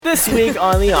This week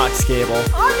on the aux cable.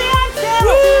 On the aux cable!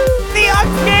 Woo! The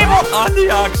aux cable! On the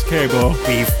aux cable.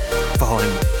 We've fallen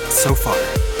so far.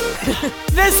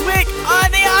 This week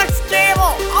on the aux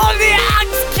cable! On the aux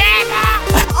cable!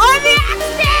 On the aux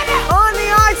cable! On the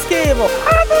aux cable!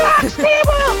 On the aux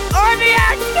cable! On the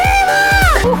aux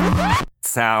cable!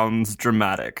 Sounds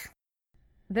dramatic.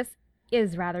 This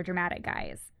is rather dramatic,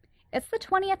 guys. It's the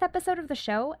 20th episode of the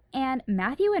show, and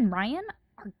Matthew and Ryan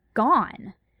are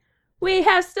gone. We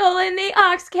have stolen the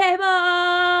aux cable!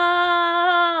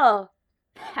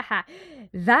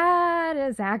 That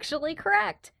is actually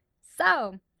correct.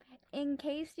 So, in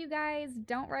case you guys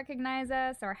don't recognize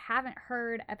us or haven't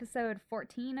heard episode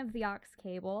 14 of the aux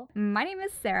cable, my name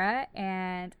is Sarah,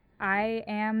 and I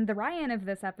am the Ryan of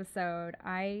this episode.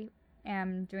 I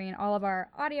am doing all of our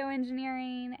audio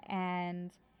engineering and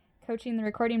coaching the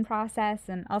recording process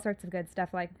and all sorts of good stuff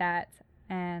like that.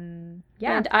 And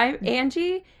yeah. And I'm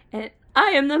Angie, and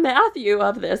I am the Matthew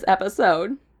of this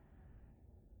episode.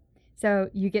 So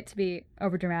you get to be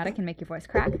overdramatic and make your voice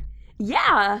crack?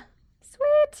 Yeah.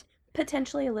 Sweet.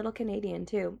 Potentially a little Canadian,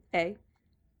 too, eh?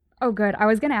 Oh, good. I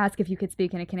was going to ask if you could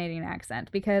speak in a Canadian accent,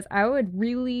 because I would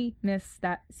really miss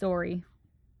that story.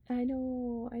 I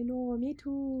know, me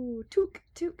too. Took,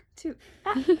 took, took.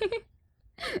 Ah.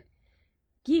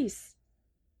 Geese.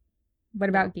 What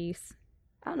about geese?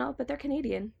 I don't know, but they're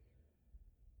Canadian.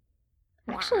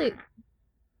 Actually,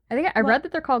 I think I read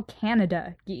that they're called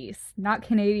Canada geese, not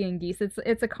Canadian geese.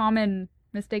 It's a common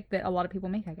mistake that a lot of people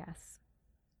make, I guess.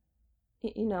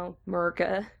 You know,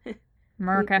 Merca.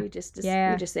 Merca. We just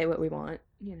say what we want,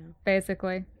 you know.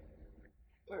 Basically.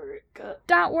 Merca.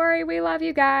 Don't worry, we love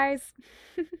you guys.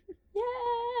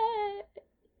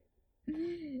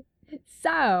 Yay!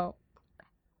 So,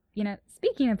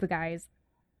 speaking of the guys,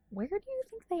 where do you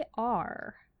think they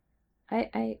are?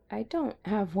 I don't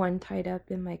have one tied up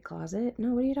in my closet. No,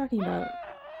 what are you talking about?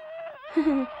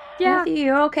 Yeah. Matthew,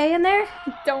 you okay in there?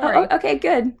 Don't worry. Oh, okay,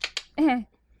 good. Don't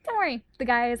worry. The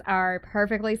guys are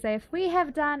perfectly safe. We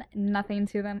have done nothing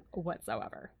to them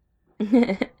whatsoever.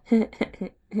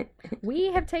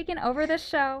 We have taken over this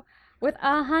show with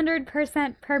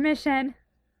 100% permission.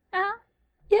 Uh-huh.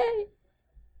 Yay!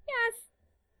 Yes.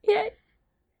 Yay!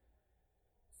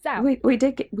 So we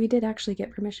did actually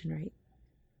get permission, right?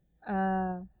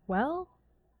 Well,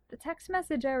 the text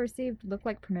message I received looked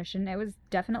like permission. It was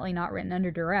definitely not written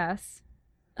under duress.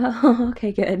 Oh,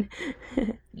 okay, good.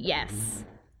 Yes.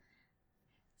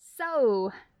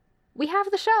 So, we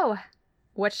have the show.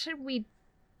 What should we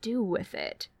do with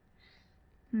it?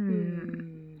 I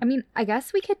mean, I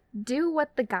guess we could do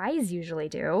what the guys usually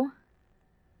do.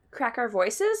 Crack our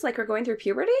voices like we're going through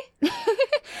puberty?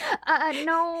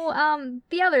 No,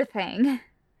 the other thing.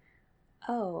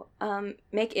 Oh,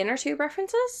 make inner tube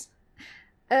references?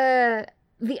 The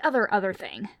other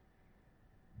thing.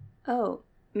 Oh,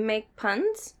 make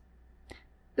puns?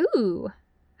 Ooh,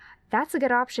 that's a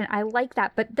good option. I like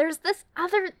that. But there's this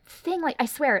other thing. Like, I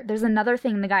swear, there's another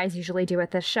thing the guys usually do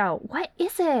with this show. What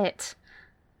is it?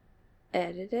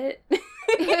 Edit it.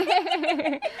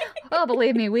 Well,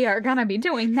 believe me, we are gonna be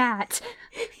doing that.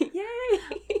 Yay!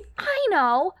 I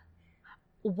know.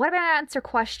 What about answer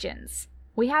questions?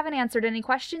 We haven't answered any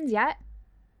questions yet.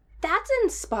 That's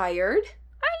inspired.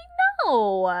 I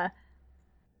know.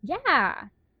 Yeah.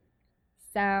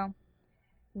 So,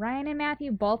 Ryan and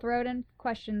Matthew both wrote in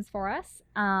questions for us.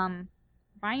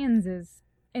 Ryan's is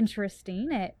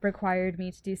interesting. It required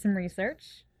me to do some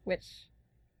research, which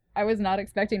I was not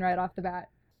expecting right off the bat.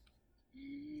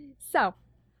 So,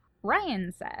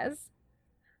 Ryan says,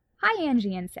 "Hi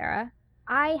Angie and Sarah,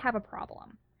 I have a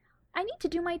problem. I need to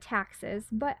do my taxes,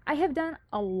 but I have done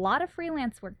a lot of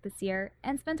freelance work this year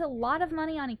and spent a lot of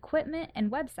money on equipment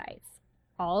and websites,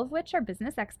 all of which are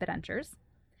business expenditures.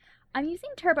 I'm using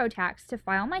TurboTax to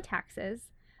file my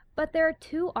taxes, but there are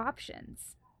two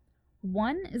options.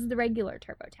 One is the regular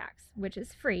TurboTax, which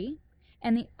is free,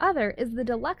 and the other is the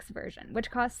deluxe version,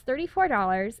 which costs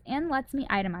 $34 and lets me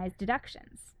itemize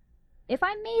deductions. If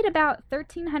I made about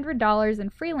 $1,300 in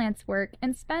freelance work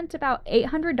and spent about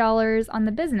 $800 on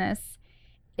the business,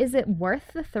 is it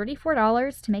worth the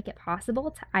 $34 to make it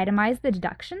possible to itemize the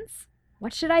deductions?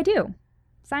 What should I do?"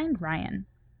 Signed, Ryan.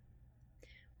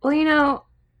 Well,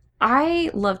 I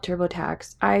love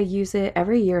TurboTax. I use it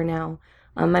every year now.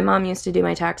 My mom used to do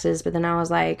my taxes, but then I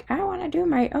was like, I want to do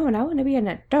my own. I want to be an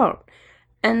adult.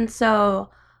 And so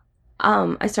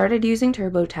I started using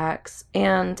TurboTax,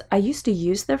 and I used to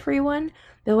use the free one,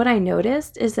 but what I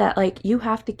noticed is that, you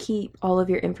have to keep all of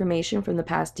your information from the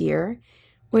past year,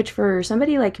 which for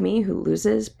somebody like me who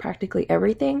loses practically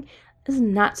everything is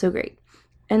not so great.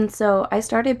 And so I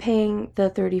started paying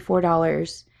the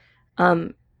 $34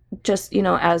 just,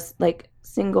 as like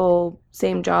single,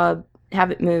 same job,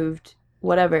 haven't moved,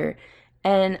 whatever.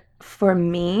 And for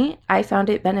me, I found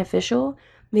it beneficial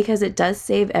because it does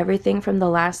save everything from the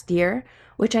last year,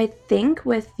 which I think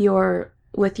with your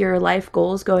life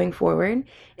goals going forward,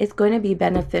 it's going to be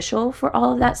beneficial for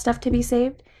all of that stuff to be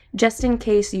saved, just in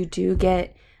case you do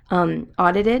get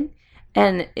audited.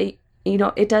 And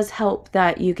it does help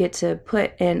that you get to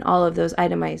put in all of those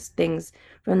itemized things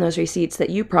from those receipts that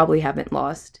you probably haven't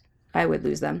lost. I would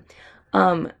lose them.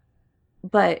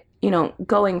 But,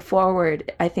 going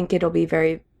forward, I think it'll be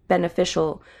very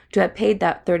beneficial to have paid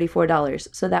that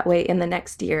 $34. So that way in the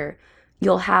next year,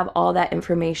 you'll have all that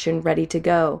information ready to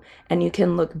go and you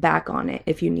can look back on it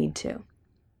if you need to.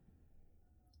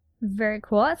 Very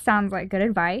cool. It sounds like good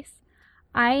advice.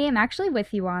 I am actually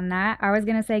with you on that. I was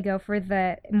going to say go for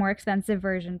the more expensive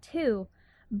version too,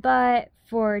 but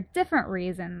for different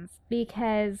reasons.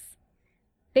 Because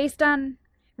based on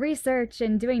research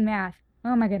and doing math,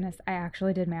 oh my goodness, I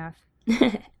actually did math.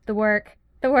 The work.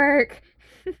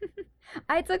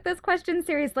 I took this question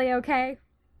seriously, okay?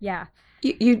 Yeah.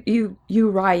 You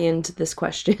Ryan'd this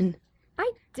question.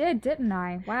 I did, didn't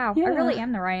I? Wow. Yeah. I really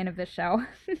am the Ryan of this show.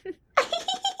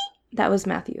 That was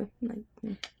Matthew.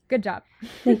 Good job.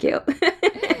 Thank you.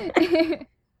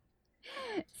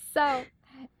 So,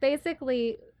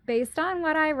 basically, based on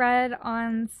what I read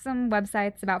on some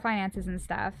websites about finances and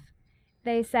stuff,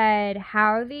 they said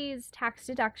how these tax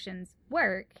deductions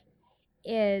work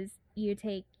is you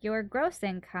take your gross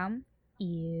income,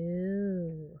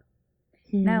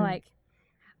 now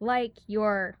like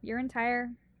your entire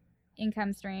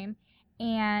income stream,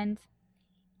 and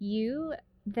you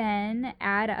then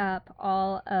add up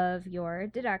all of your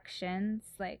deductions,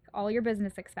 like all your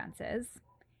business expenses,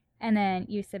 and then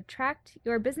you subtract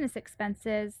your business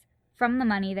expenses from the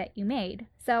money that you made.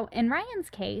 So in Ryan's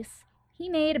case, he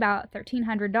made about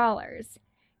 $1,300.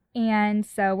 And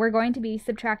so we're going to be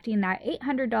subtracting that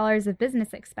 $800 of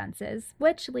business expenses,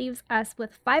 which leaves us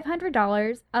with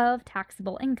 $500 of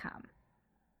taxable income.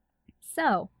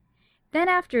 So then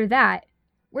after that,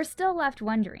 we're still left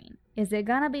wondering, is it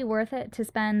going to be worth it to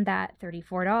spend that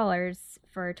 $34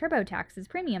 for TurboTax's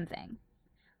premium thing?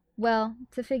 Well,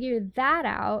 to figure that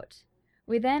out,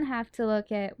 we then have to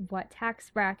look at what tax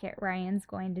bracket Ryan's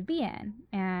going to be in.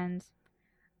 And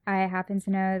I happen to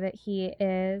know that he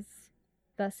is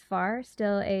thus far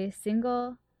still a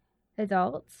single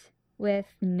adult with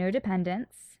no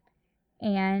dependents,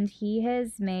 and he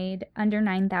has made under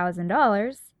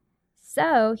 $9,000,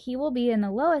 so he will be in the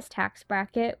lowest tax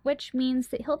bracket, which means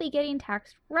that he'll be getting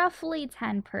taxed roughly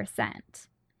 10%.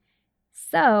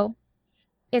 So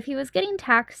if he was getting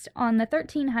taxed on the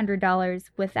 $1,300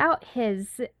 without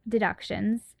his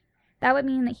deductions, that would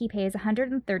mean that he pays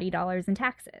 $130 in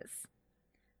taxes.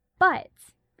 But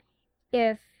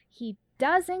if he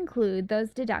does include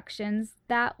those deductions,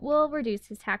 that will reduce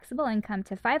his taxable income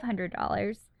to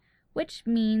 $500, which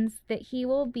means that he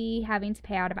will be having to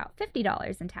pay out about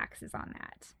 $50 in taxes on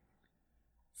that.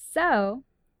 So,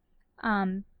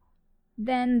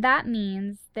 then that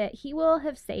means that he will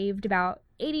have saved about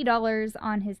 $80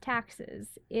 on his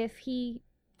taxes if he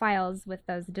files with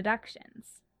those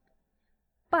deductions.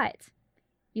 But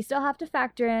you still have to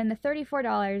factor in the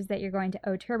 $34 that you're going to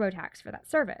owe TurboTax for that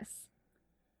service.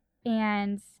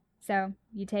 And so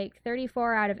you take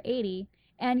 34 out of 80,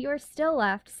 and you're still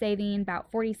left saving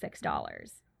about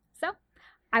 $46. So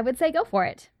I would say go for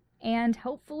it. And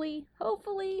hopefully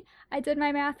I did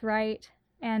my math right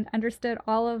and understood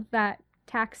all of that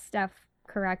tax stuff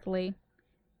correctly.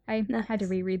 I had to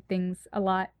reread things a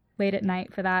lot late at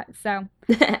night for that. So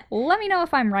let me know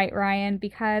if I'm right, Ryan,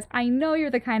 because I know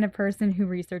you're the kind of person who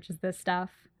researches this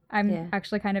stuff. I'm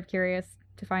actually kind of curious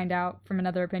to find out from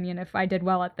another opinion if I did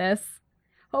well at this.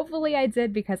 Hopefully I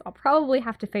did, because I'll probably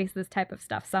have to face this type of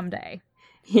stuff someday.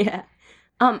 Yeah.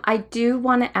 I do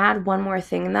want to add one more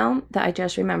thing, though, that I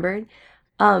just remembered.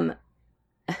 A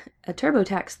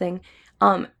TurboTax thing.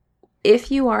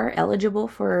 If you are eligible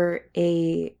for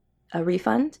a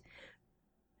refund,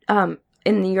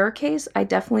 in your case, I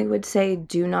definitely would say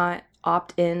do not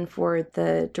opt in for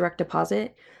the direct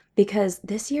deposit, because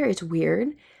this year it's weird.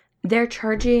 They're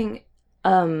charging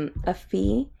a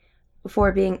fee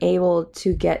for being able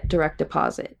to get direct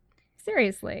deposit.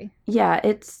 Seriously? Yeah,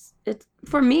 it's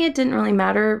for me it didn't really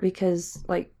matter, because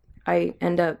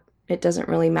it doesn't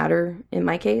really matter in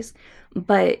my case,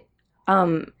 but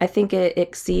I think it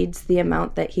exceeds the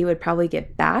amount that he would probably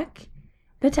get back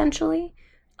potentially.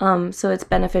 So it's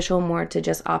beneficial more to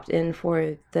just opt in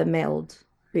for the mailed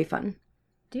refund.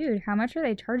 Dude, how much are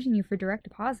they charging you for direct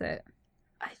deposit?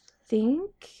 I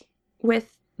think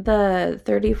with the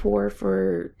 34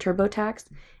 for TurboTax,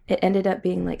 it ended up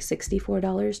being like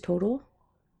 $64 total.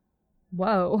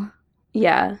 Whoa.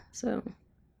 Yeah, so.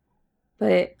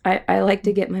 But I like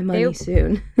to get my money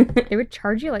soon. They would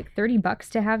charge you like $30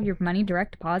 to have your money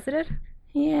direct deposited?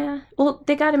 Yeah. Well,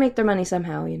 they got to make their money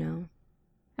somehow, you know.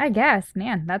 I guess.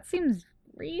 Man, that seems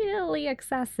really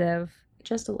excessive.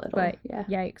 Just a little, But yeah.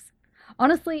 yikes.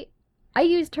 Honestly, I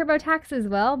use TurboTax as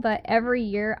well, but every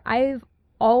year I've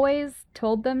always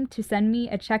told them to send me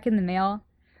a check in the mail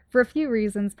for a few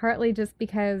reasons, partly just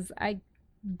because I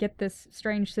get this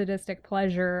strange sadistic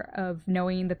pleasure of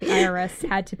knowing that the IRS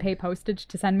had to pay postage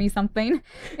to send me something.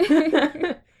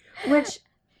 Which,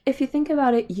 if you think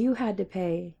about it, you had to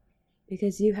pay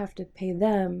because you have to pay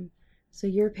them, so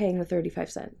you're paying the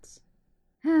 35 cents.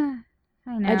 I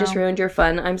know. I just ruined your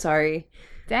fun. I'm sorry.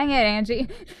 Dang it, Angie.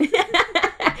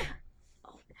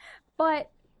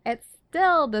 But it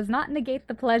still does not negate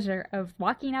the pleasure of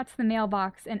walking out to the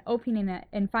mailbox and opening it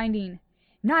and finding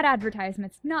not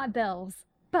advertisements, not bills,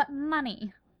 but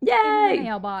money Yay! in the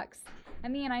mailbox. I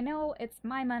mean, I know it's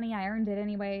my money, I earned it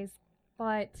anyways,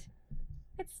 but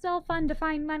it's still fun to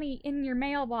find money in your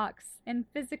mailbox and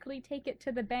physically take it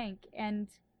to the bank and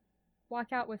walk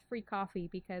out with free coffee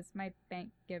because my bank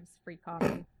gives free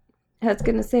coffee. I was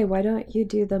going to say, why don't you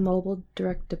do the mobile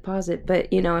direct deposit?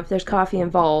 But, you know, if there's coffee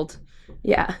involved,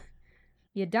 yeah.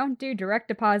 You don't do direct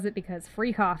deposit because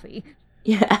free coffee.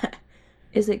 Yeah.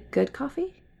 Is it good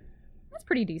coffee? That's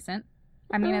pretty decent.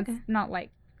 I mean, Okay. It's not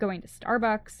like going to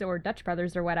Starbucks or Dutch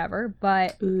Brothers or whatever,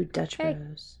 but Ooh, Dutch Hey.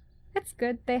 Bros. it's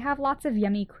good. They have lots of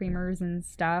yummy creamers and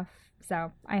stuff,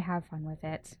 so I have fun with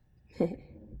it.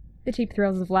 The cheap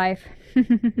thrills of life.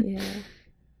 Yeah.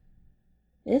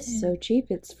 It's so cheap,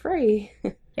 it's free.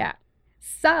 Yeah.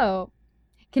 So,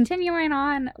 continuing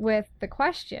on with the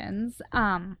questions,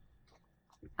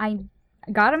 I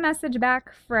got a message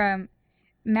back from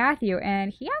Matthew,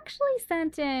 and he actually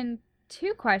sent in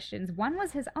 2 questions. One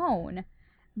was his own,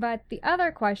 but the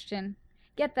other question,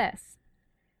 get this.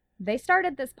 They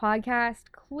started this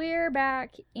podcast clear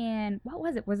back in, what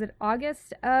was it? Was it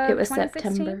August of It was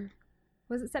 2016? September.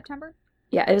 Was it September?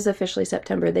 Yeah, it was officially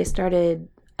September. They started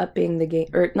upping the game,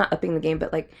 or not upping the game,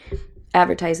 but like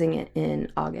advertising it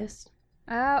in August.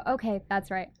 Oh, okay, that's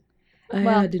right. I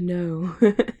Well- had to know.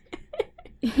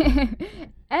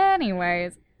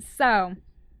 Anyways, so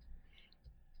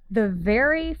the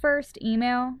very first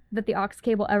email that the aux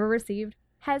cable ever received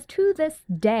has to this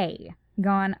day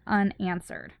gone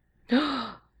unanswered.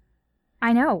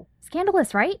 I know.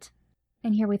 Scandalous, right?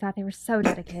 And here we thought they were so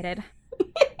dedicated.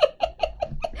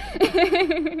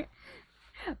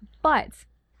 But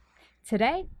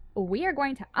today, we are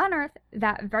going to unearth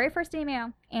that very first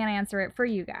email and answer it for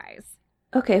you guys.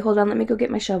 Okay, hold on. Let me go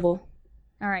get my shovel.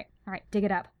 All right, dig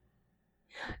it up.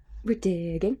 We're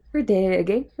digging. We're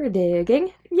digging. We're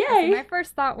digging. So Yay! my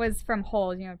first thought was from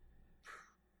Holes,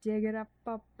 dig it up,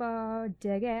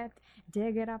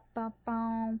 dig it up,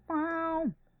 wow.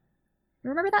 You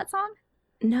remember that song?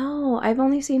 No, I've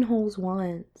only seen Holes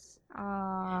once.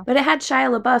 Ah, But it had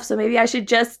Shia LaBeouf, so maybe I should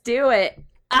just do it. you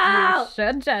Ow!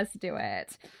 should just do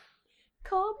it.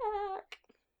 Call back.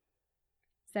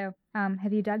 So,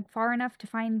 have you dug far enough to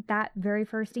find that very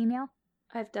first email?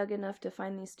 I've dug enough to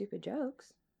find these stupid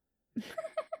jokes.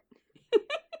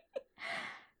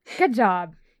 Good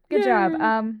job. Good job.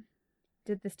 Yay.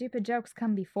 Did the stupid jokes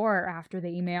come before or after the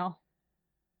email?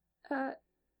 I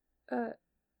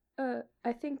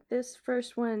think this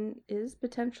first one is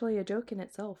potentially a joke in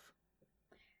itself.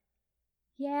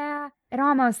 Yeah, it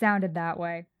almost sounded that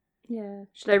way. Yeah.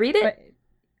 Should I read it?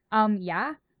 But,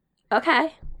 yeah.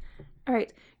 Okay. All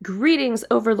right. Greetings,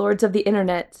 overlords of the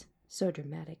internet. So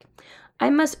dramatic. I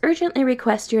must urgently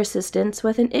request your assistance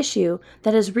with an issue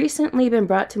that has recently been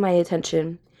brought to my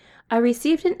attention. I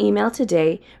received an email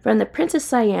today from the Princess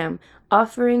Siam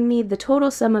offering me the total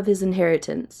sum of his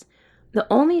inheritance. The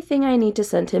only thing I need to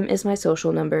send him is my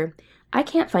social number. I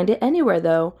can't find it anywhere,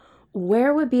 though.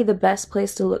 Where would be the best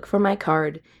place to look for my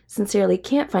card? Sincerely,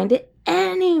 can't find it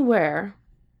anywhere.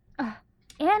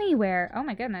 Anywhere. Oh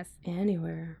my goodness.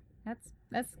 Anywhere.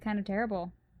 That's kind of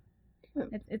terrible.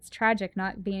 It's tragic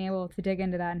not being able to dig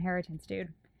into that inheritance,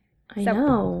 dude. I So-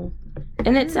 know.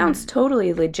 And it sounds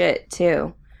totally legit,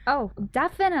 too. Oh,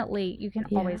 definitely. You can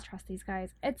Yeah. always trust these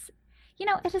guys. It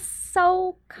is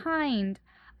so kind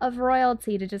of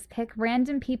royalty to just pick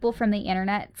random people from the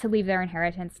internet to leave their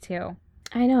inheritance to.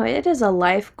 I know, it is a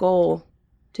life goal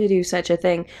to do such a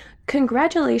thing.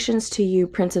 Congratulations to you,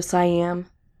 Prince of Siam.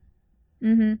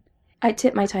 Mm-hmm. I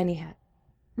tip my tiny hat.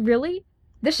 Really?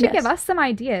 This should give Yes. us some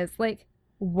ideas. Like,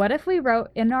 what if we wrote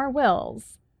in our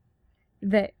wills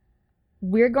that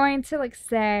we're going to like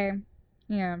say,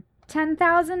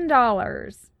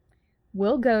 $10,000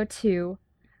 will go to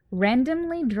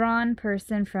randomly drawn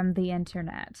person from the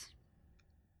internet.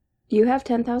 You have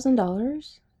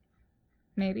 $10,000?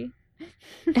 Maybe.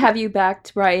 Have you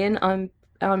backed Ryan on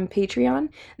Patreon?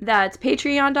 That's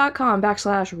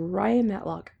patreon.com/Ryan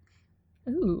Matlock.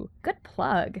 Ooh, good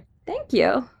plug. Thank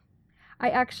you.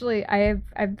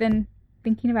 I've been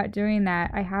thinking about doing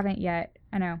that. I haven't yet.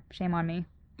 I know, shame on me.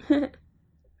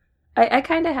 I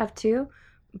kind of have to,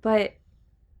 but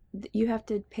you have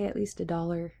to pay at least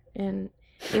 $1. And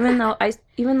even though I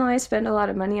spend a lot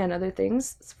of money on other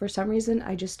things, for some reason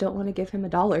I just don't want to give him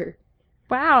 $1.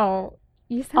 Wow,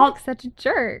 you sound like such a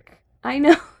jerk. I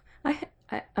know.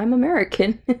 I'm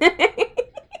American.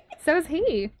 So is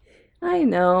he. I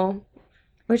know,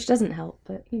 which doesn't help,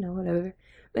 but whatever.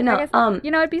 But no, I guess,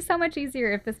 it'd be so much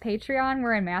easier if this Patreon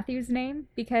were in Matthew's name,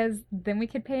 because then we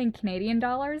could pay in Canadian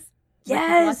dollars.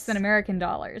 Yes, less than American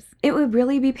dollars. It would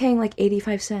really be paying like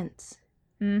 85 cents.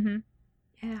 Mm-hmm.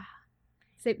 Yeah.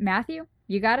 So Matthew,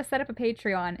 you got to set up a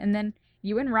Patreon, and then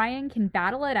you and Ryan can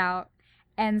battle it out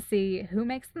and see who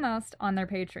makes the most on their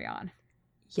Patreon.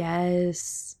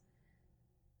 Yes.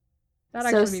 That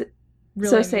actually be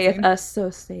really so amazing. saith us, so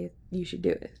saith you should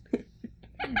do it.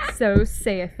 So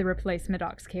saith the replacement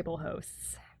Aux Cable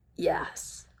hosts.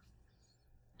 Yes.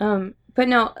 But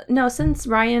no, since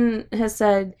Ryan has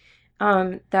said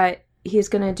that he's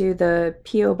gonna do the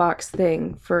P.O. box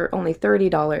thing for only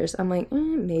 $30, I'm like,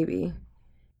 maybe.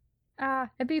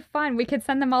 It'd be fun. We could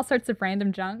send them all sorts of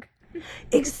random junk.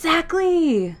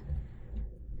 Exactly.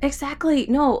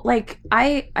 No, like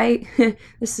I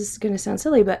this is gonna sound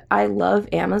silly, but I love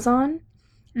Amazon.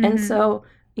 Mm-hmm. And so,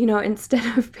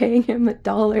 instead of paying him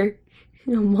 $1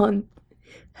 a month,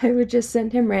 I would just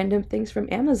send him random things from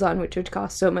Amazon, which would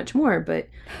cost so much more, but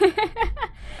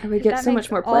I would get so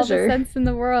much more pleasure. All the sense in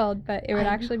the world, but it would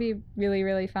actually be really,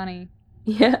 really funny.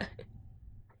 Yeah.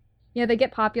 Yeah, they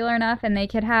get popular enough and they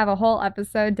could have a whole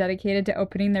episode dedicated to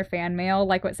opening their fan mail,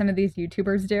 like what some of these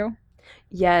YouTubers do.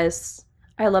 Yes.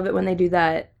 I love it when they do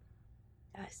that.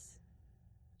 Yes.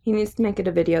 He needs to make it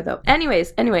a video, though.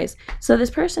 Anyways. So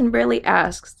this person really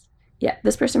asks,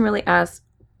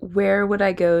 where would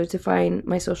I go to find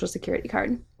my social security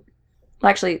card? Well,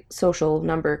 actually, social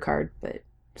number card, but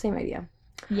same idea.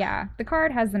 Yeah, the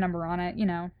card has the number on it,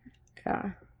 Yeah.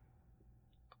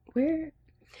 Where?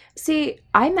 See,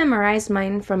 I memorized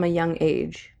mine from a young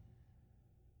age.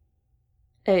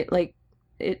 It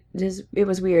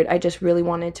was weird. I just really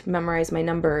wanted to memorize my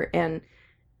number, and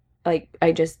I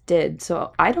just did.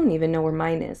 So I don't even know where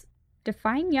mine is.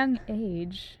 Define young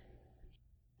age.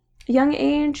 Young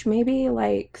age, maybe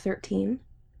 13.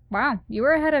 Wow, you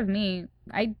were ahead of me.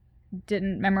 I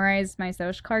didn't memorize my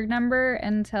social card number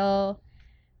until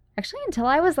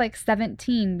I was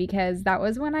 17, because that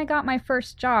was when I got my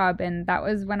first job, and that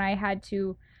was when I had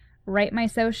to write my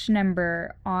social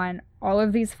number on all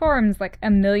of these forms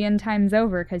a million times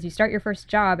over, because you start your first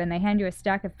job and they hand you a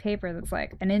stack of paper that's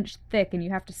an inch thick, and you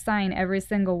have to sign every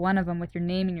single one of them with your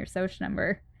name and your social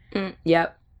number.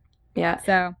 Yep. Yeah.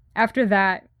 So after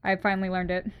that, I finally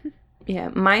learned it. Yeah,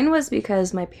 mine was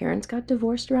because my parents got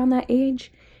divorced around that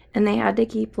age, and they had to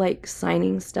keep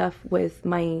signing stuff with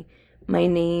my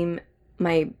name,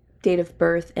 my date of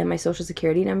birth, and my social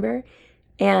security number.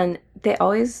 And they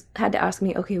always had to ask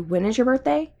me, okay, when is your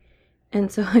birthday?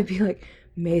 And so I'd be like,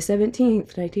 May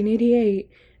 17th, 1988.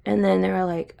 And then they were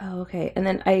like, oh, okay. And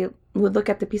then I would look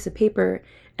at the piece of paper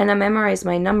and I memorized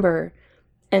my number.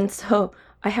 And so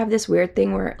I have this weird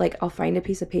thing where I'll find a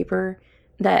piece of paper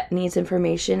that needs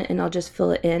information and I'll just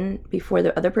fill it in before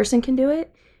the other person can do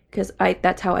it, because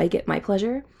that's how I get my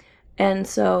pleasure. And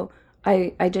so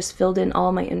I just filled in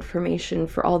all my information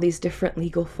for all these different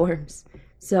legal forms.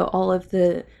 So all of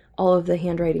the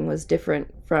handwriting was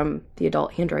different from the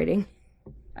adult handwriting.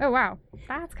 Oh wow,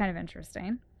 that's kind of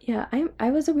interesting. Yeah,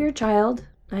 I was a weird child.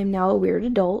 I'm now a weird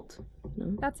adult.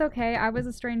 That's okay. I was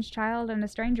a strange child and a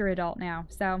stranger adult now,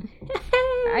 so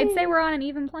I'd say we're on an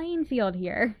even playing field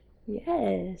here.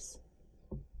 Yes.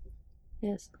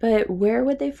 But where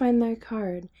would they find their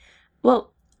card?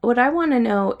 Well, what I want to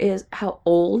know is, how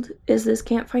old is this?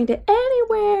 Can't find it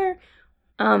anywhere.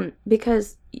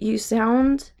 Because you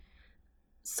sound,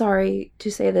 sorry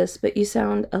to say this, but you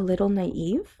sound a little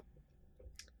naive.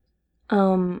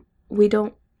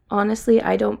 Honestly,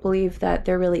 I don't believe that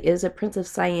there really is a Prince of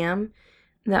Siam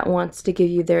that wants to give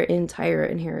you their entire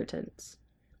inheritance.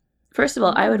 First of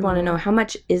all, I would want to know, how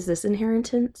much is this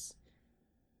inheritance?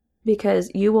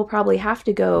 Because you will probably have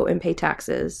to go and pay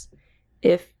taxes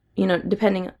if,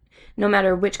 no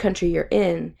matter which country you're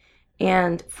in.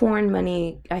 And foreign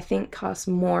money, I think, costs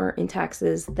more in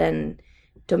taxes than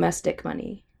domestic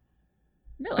money.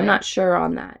 Really? I'm not sure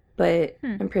on that, but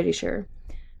Hmm. I'm pretty sure.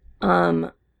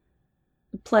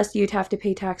 Plus, you'd have to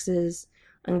pay taxes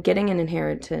on getting an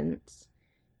inheritance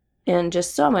and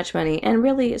just so much money. And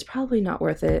really, it's probably not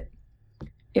worth it.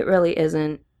 It really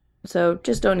isn't. So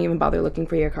just don't even bother looking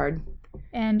for your card.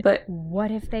 And But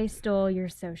what if they stole your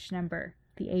social number?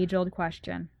 The age-old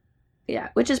question. yeah,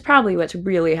 which is probably what's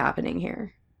really happening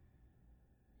here.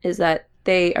 Is that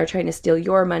they are trying to steal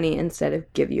your money instead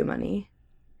of give you money.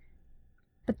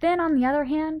 But then on the other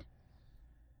hand,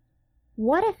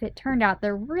 what if it turned out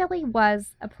there really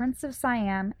was a Prince of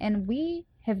Siam and we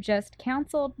have just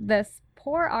counseled this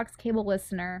poor Ox Cable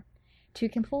listener to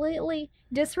completely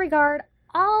disregard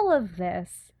all of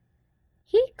this?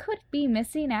 He could be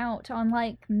missing out on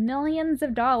like millions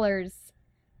of dollars.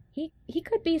 He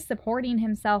could be supporting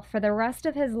himself for the rest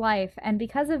of his life, and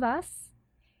because of us,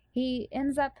 he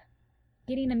ends up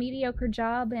getting a mediocre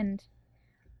job and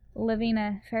living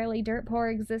a fairly dirt poor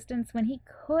existence when he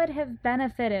could have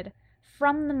benefited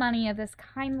from the money of this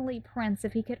kindly prince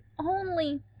if he could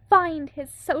only find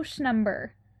his social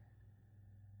number.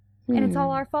 And it's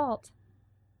all our fault.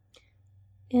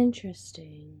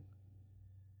 Interesting.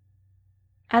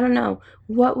 I don't know.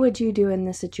 What would you do in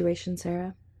this situation,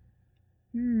 Sarah?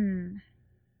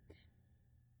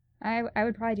 I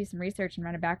would probably do some research and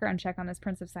run a background check on this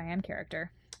Prince of Siam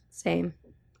character. Same.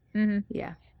 Mm-hmm.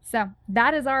 Yeah. So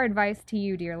that is our advice to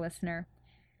you, dear listener.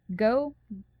 Go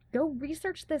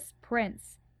research this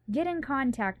prince. Get in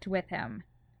contact with him.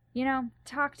 You know,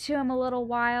 talk to him a little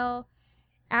while.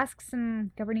 Ask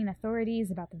some governing authorities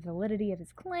about the validity of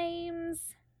his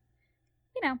claims.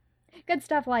 You know, good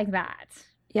stuff like that.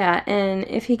 Yeah, and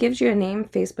if he gives you a name,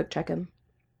 Facebook check him.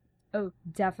 Oh,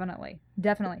 definitely.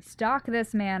 Definitely. Stalk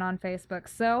this man on Facebook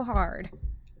so hard.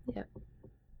 Yep.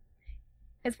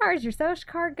 As far as your social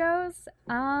card goes,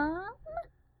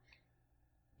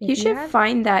 You should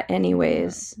find that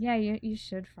anyways. Yeah, you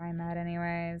should find that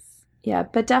anyways. Yeah,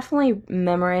 but definitely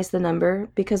memorize the number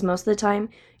because most of the time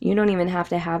you don't even have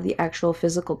to have the actual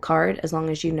physical card as long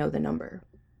as you know the number.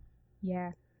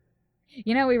 Yeah.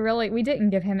 You know, we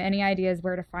didn't give him any ideas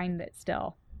where to find it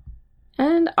still.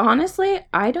 And honestly,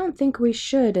 I don't think we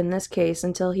should in this case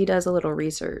until he does a little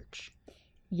research.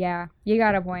 Yeah, you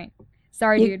got a point.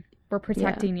 Sorry, dude. We're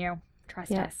protecting you.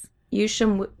 Trust us. Use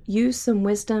some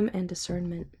wisdom and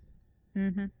discernment.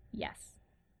 Mm-hmm. Yes.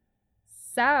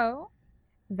 So,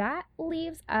 that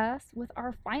leaves us with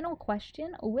our final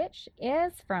question, which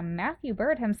is from Matthew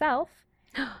Bird himself.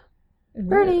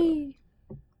 Birdie!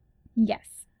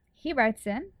 Yes. He writes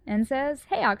in and says,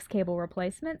 "Hey, Ox Cable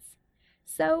replacements.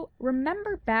 So,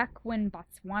 remember back when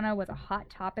Botswana was a hot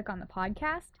topic on the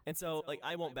podcast?" And so, like,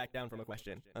 I won't back down from a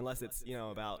question unless it's,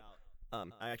 about,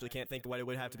 I actually can't think what it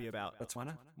would have to be about.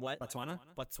 Botswana? What? Botswana?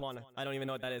 Batswana. I don't even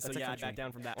know what that is, That's so a yeah, I'd back country.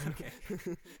 down from that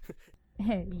one.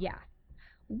 Okay. Yeah.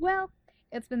 Well,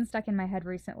 it's been stuck in my head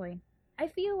recently. I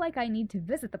feel like I need to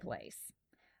visit the place.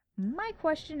 My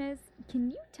question is, can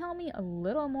you tell me a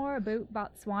little more about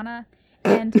Botswana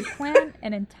and plan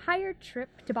an entire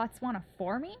trip to Botswana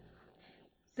for me?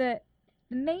 The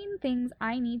main things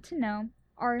I need to know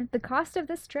are the cost of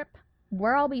this trip,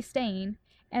 where I'll be staying,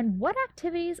 and what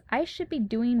activities I should be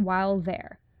doing while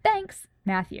there. Thanks,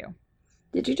 Matthew.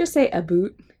 Did you just say a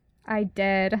boot? I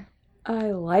did.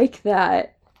 I like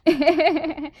that.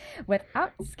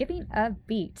 Without skipping a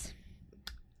beat.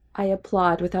 I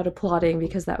applaud without applauding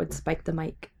because that would spike the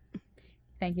mic.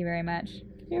 Thank you very much.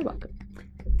 You're welcome.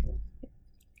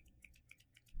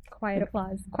 Quiet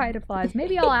applause. Quiet applause.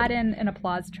 Maybe I'll add in an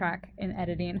applause track in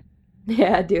editing.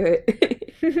 Yeah, do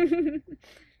it.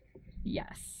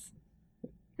 Yes.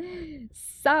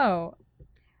 So,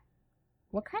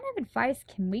 what kind of advice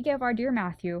can we give our dear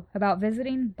Matthew about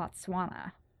visiting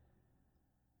Botswana?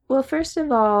 Well, first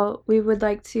of all, we would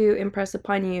like to impress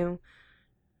upon you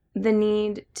the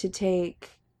need to take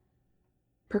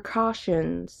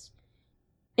precautions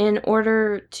in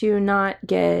order to not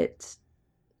get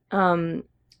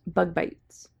bug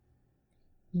bites.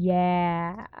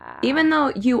 Yeah. Even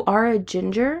though you are a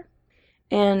ginger,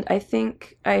 and I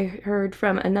think I heard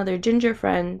from another ginger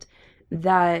friend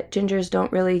that gingers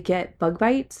don't really get bug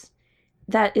bites,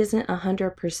 that isn't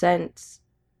 100%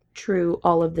 true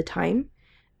all of the time.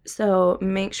 So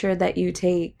make sure that you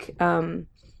take,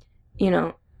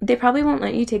 they probably won't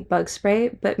let you take bug spray,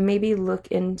 but maybe look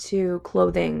into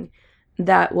clothing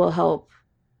that will help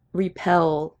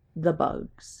repel the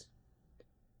bugs.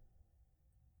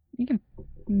 You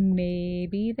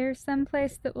maybe there's some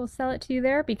place that will sell it to you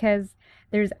there, because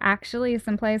there's actually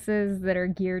some places that are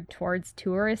geared towards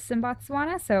tourists in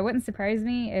Botswana, so it wouldn't surprise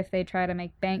me if they try to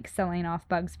make bank selling off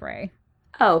bug spray.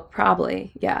 Oh,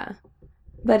 probably, yeah.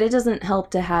 But it doesn't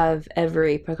help to have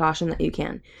every precaution that you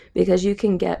can, because you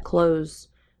can get clothes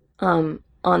on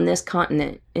this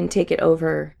continent and take it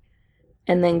over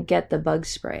and then get the bug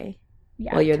spray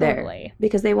while you're there.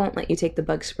 Because they won't let you take the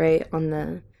bug spray on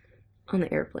the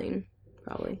airplane,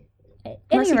 probably. At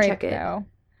Unless any you rate, check it. though,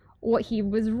 what he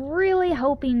was really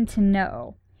hoping to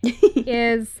know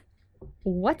is,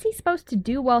 what's he supposed to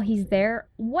do while he's there?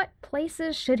 What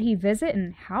places should he visit?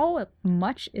 And how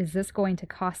much is this going to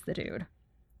cost the dude?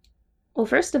 Well,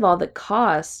 first of all, the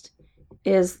cost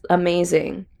is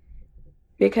amazing.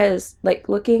 Because, like,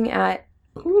 looking at...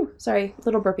 Ooh, sorry,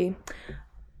 little burpee.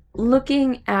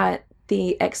 Looking at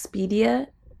the Expedia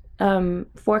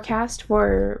forecast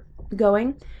for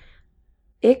going,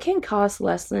 it can cost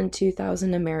less than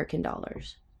 2,000 American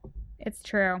dollars. It's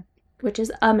true. Which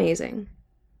is amazing.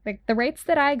 Like, the rates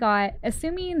that I got,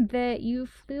 assuming that you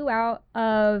flew out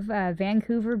of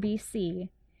Vancouver, BC,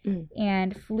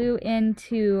 and flew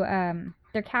into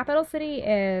their capital city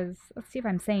is, let's see if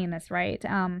I'm saying this right,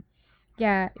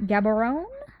 Gaborone?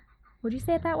 Would you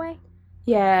say it that way?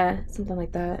 Yeah, something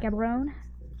like that. Gaborone?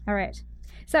 All right.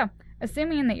 So,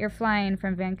 assuming that you're flying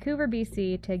from Vancouver,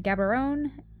 BC to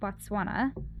Gaborone,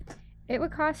 Botswana, it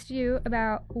would cost you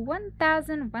about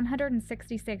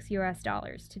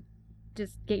 $1,166 to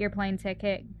just get your plane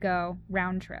ticket, go,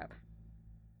 round trip.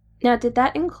 Now, did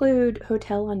that include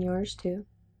hotel on yours too?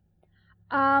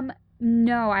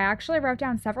 No, I actually wrote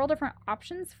down several different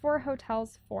options for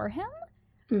hotels for him.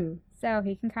 So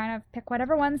he can kind of pick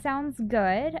whatever one sounds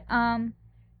good.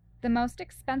 The most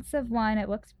expensive one, it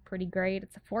looks pretty great.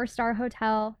 It's a 4-star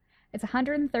hotel. It's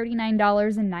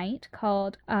 $139 a night,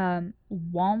 called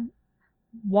Walmont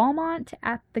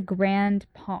at the Grand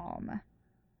Palm.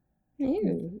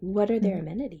 Ooh, what are their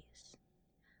amenities?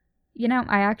 You know,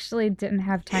 I actually didn't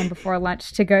have time before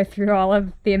lunch to go through all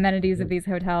of the amenities of these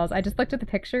hotels. I just looked at the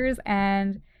pictures,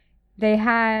 and they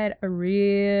had a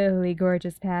really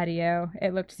gorgeous patio.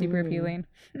 It looked super appealing.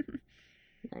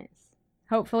 Nice.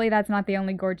 Hopefully that's not the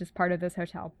only gorgeous part of this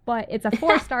hotel, but it's a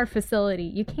 4-star facility.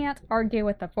 You can't argue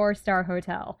with a 4-star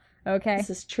hotel, okay? This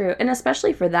is true. And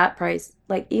especially for that price,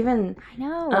 like even I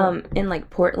know. In like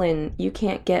Portland, you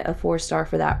can't get a 4-star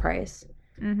for that price.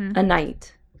 Mm-hmm. A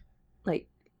night. Like,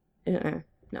 no.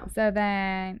 So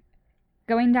then,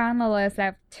 going down the list, I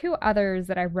have 2 others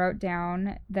that I wrote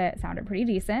down that sounded pretty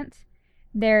decent.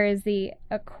 There is the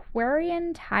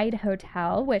Aquarian Tide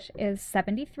Hotel, which is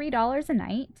 $73 a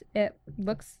night. It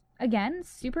looks, again,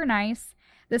 super nice.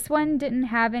 This one didn't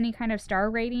have any kind of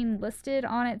star rating listed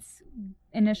on its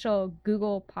initial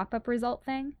Google pop-up result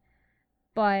thing,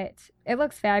 but it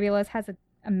looks fabulous, has an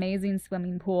amazing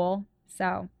swimming pool,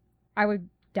 so I would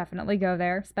definitely go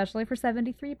there, especially for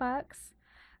 $73.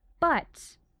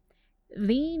 But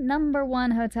the number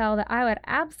one hotel that I would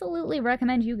absolutely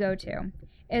recommend you go to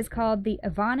is called the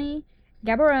Avani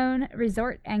Gaborone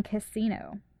Resort and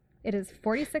Casino. It is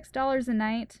 $46 a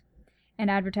night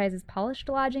and advertises polished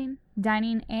lodging,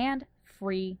 dining, and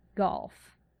free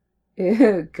golf.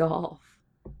 Ew, golf.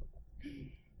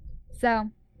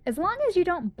 So, as long as you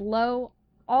don't blow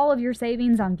all of your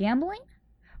savings on gambling,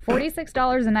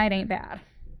 $46 a night ain't bad.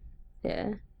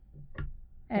 Yeah.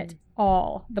 At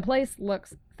all. The place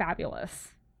looks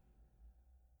fabulous.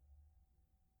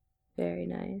 Very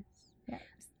nice. Yes.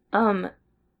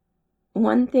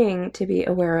 One thing to be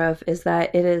aware of is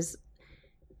that it is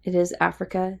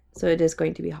Africa, so it is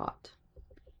going to be hot.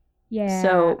 Yeah.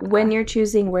 So when you're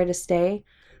choosing where to stay,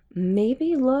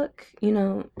 maybe look,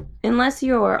 unless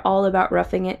you're all about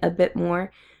roughing it a bit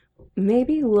more,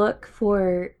 maybe look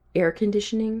for air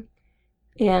conditioning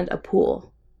and a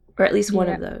pool, or at least one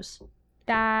of those.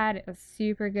 That is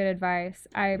super good advice.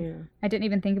 I didn't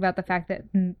even think about the fact that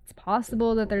it's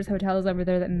possible that there's hotels over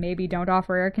there that maybe don't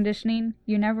offer air conditioning.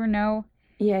 You never know.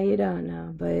 Yeah, you don't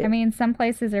know, but... I mean, some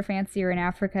places are fancier in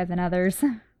Africa than others.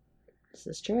 This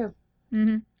is true.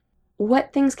 Mm-hmm.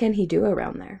 What things can he do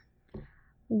around there?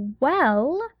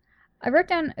 Well, I wrote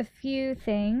down a few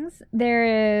things.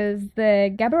 There is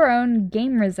the Gaborone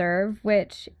Game Reserve,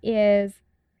 which is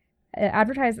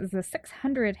advertised as a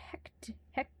 600 hectare?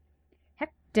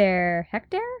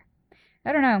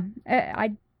 I don't know.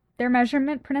 Their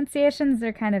measurement pronunciations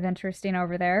are kind of interesting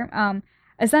over there.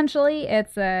 Essentially,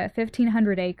 it's a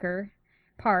 1,500-acre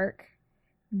park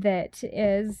that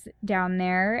is down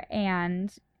there,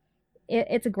 and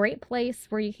it's a great place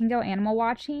where you can go animal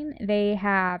watching. They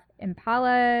have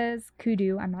impalas,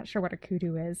 kudu. I'm not sure what a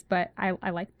kudu is, but I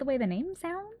like the way the name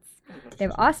sounds. They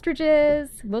have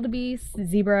ostriches, wildebeests,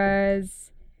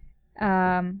 zebras,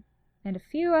 and a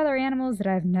few other animals that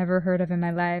I've never heard of in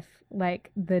my life,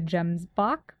 like the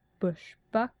gemsbok,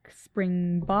 bushbuck,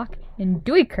 springbok, and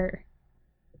duiker.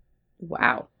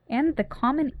 Wow. And the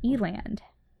common eland.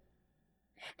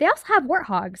 They also have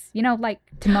warthogs, like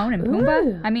Timon and Pumbaa.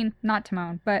 Ooh. I mean, not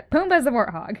Timon, but Pumbaa's a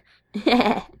warthog.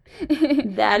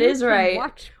 That is right.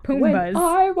 Watch When Pumbaa's.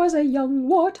 I was a young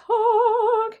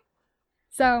warthog.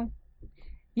 So,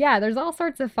 yeah, there's all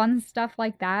sorts of fun stuff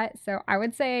like that. So I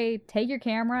would say take your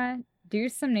camera, do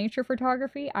some nature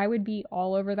photography. I would be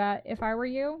all over that if I were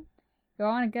you. Go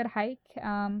on a good hike.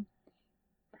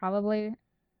 Probably,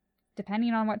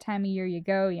 depending on what time of year you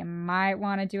go, you might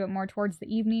want to do it more towards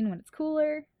the evening when it's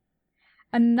cooler.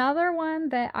 Another one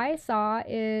that I saw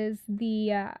is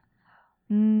the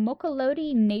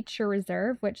Mokolodi Nature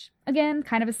Reserve, which, again,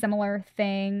 kind of a similar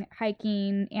thing,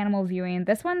 hiking, animal viewing.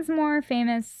 This one's more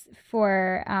famous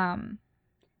for,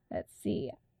 let's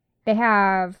see, they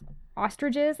have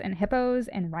ostriches and hippos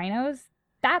and rhinos.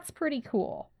 That's pretty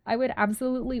cool. I would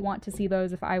absolutely want to see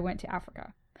those if I went to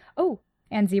Africa. Oh,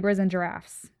 and zebras and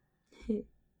giraffes.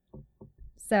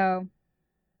 So,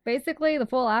 basically, the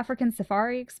full African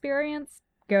safari experience,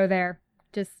 go there.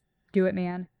 Just do it,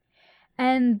 man.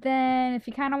 And then, if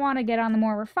you kind of want to get on the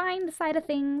more refined side of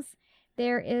things,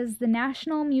 there is the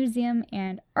National Museum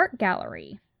and Art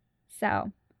Gallery.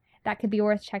 So, that could be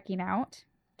worth checking out.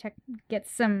 Get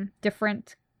some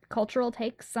different cultural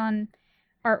takes on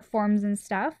art forms and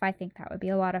stuff. I think that would be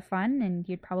a lot of fun, and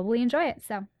you'd probably enjoy it.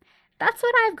 So, that's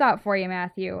what I've got for you,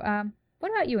 Matthew.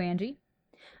 What about you, Angie?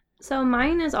 So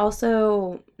mine is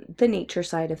also the nature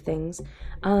side of things.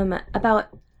 About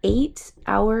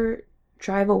 8-hour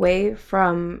drive away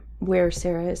from where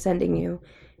Sarah is sending you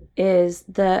is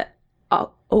the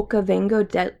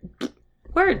Okavango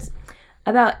words.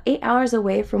 About 8 hours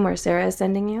away from where Sarah is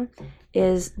sending you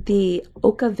is the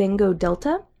Okavango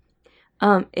Delta.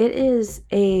 It is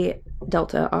a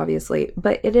delta, obviously,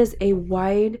 but it is a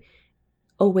wide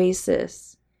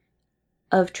oasis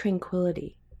of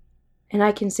tranquility. And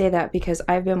I can say that because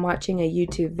I've been watching a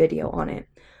YouTube video on it.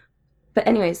 But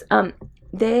anyways,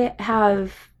 they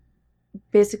have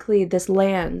basically this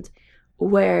land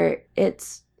where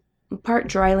it's part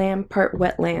dry land, part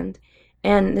wetland.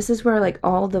 And this is where like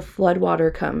all the flood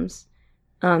water comes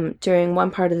during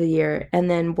one part of the year, and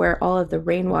then where all of the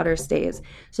rainwater stays.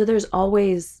 So there's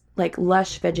always like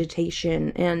lush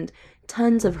vegetation and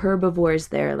tons of herbivores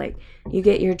there. Like you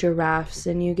get your giraffes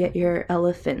and you get your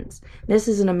elephants. This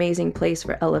is an amazing place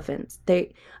for elephants. I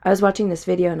was watching this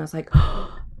video and I was like,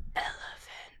 oh,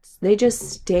 elephants. They just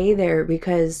stay there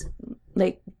because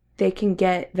like they can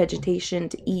get vegetation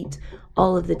to eat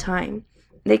all of the time.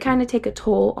 They kind of take a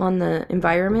toll on the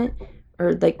environment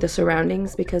or like the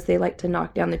surroundings because they like to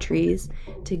knock down the trees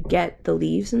to get the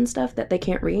leaves and stuff that they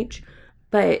can't reach.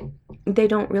 But they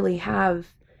don't really have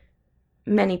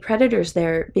many predators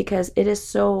there because it is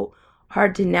so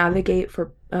hard to navigate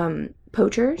for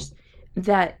poachers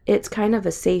that it's kind of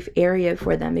a safe area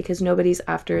for them because nobody's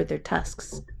after their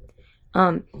tusks.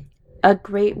 A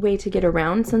great way to get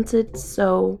around, since it's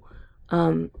so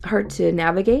hard to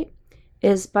navigate,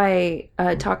 is by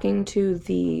talking to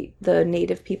the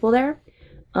native people there.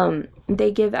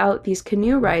 They give out these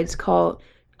canoe rides called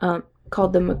the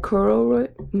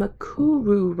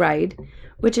Makuru ride,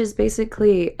 which is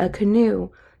basically a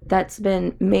canoe that's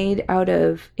been made out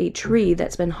of a tree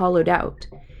that's been hollowed out.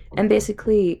 And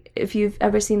basically, if you've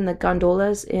ever seen the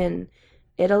gondolas in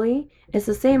Italy, it's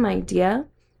the same idea.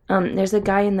 There's a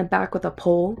guy in the back with a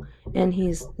pole, and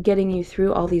he's getting you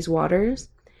through all these waters.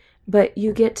 But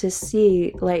you get to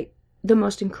see, like, the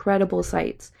most incredible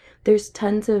sights. There's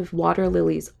tons of water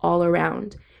lilies all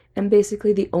around. And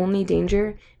basically the only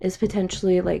danger is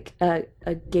potentially, like, a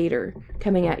gator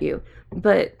coming at you.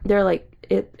 But they're like,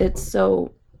 it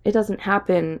doesn't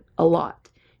happen a lot.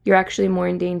 You're actually more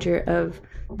in danger of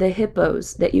the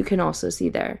hippos that you can also see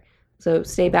there. So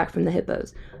stay back from the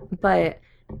hippos. But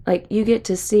like you get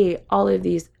to see all of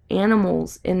these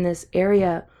animals in this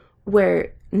area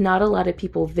where not a lot of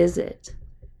people visit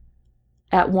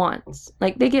at once.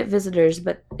 Like they get visitors,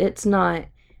 but it's not,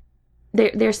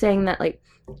 they're saying that like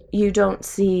you don't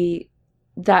see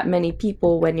that many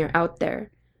people when you're out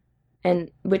there,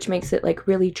 and which makes it like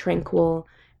really tranquil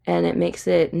and it makes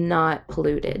it not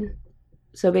polluted.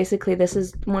 So basically this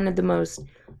is one of the most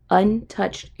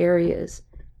untouched areas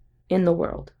in the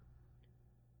world.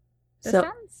 That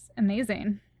sounds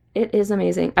amazing. It is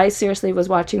amazing. I seriously was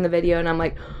watching the video and I'm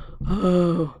like,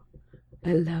 oh,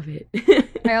 I love it.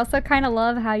 I also kind of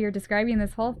love how you're describing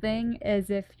this whole thing as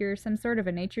if you're some sort of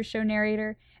a nature show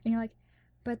narrator, and you're like,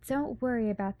 but don't worry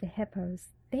about the hippos.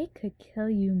 They could kill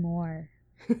you more.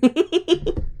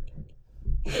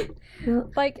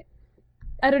 Like,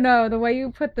 I don't know, the way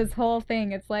you put this whole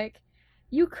thing, it's like,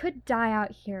 you could die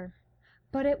out here,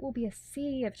 but it will be a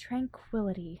sea of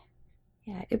tranquility.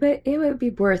 Yeah, but it would be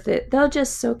worth it. They'll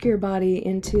just soak your body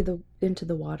into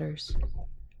the waters.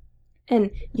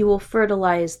 And you will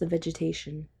fertilize the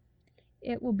vegetation.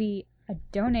 It will be a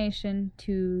donation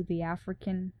to the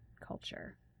African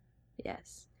culture.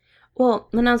 Yes. Well,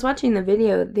 when I was watching the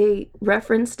video, they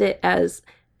referenced it as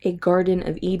a Garden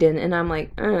of Eden, and I'm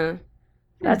like,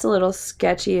 that's a little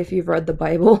sketchy if you've read the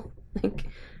Bible. Like,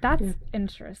 that's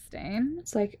interesting.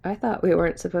 It's like, I thought we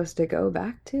weren't supposed to go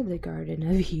back to the Garden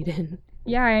of Eden.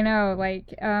 Yeah, I know.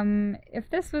 Like, if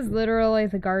this was literally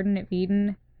the Garden of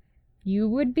Eden, you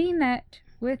would be met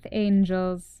with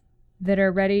angels that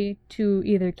are ready to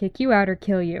either kick you out or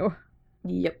kill you.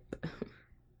 Yep.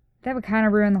 That would kind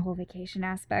of ruin the whole vacation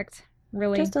aspect.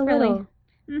 Really. Just a little.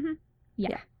 Mm-hmm.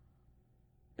 Yeah.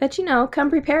 But,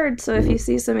 come prepared. So if you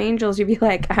see some angels, you'd be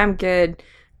like, I'm good.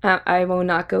 I will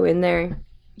not go in there.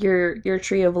 Your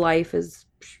tree of life is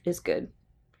good.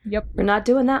 Yep. We're not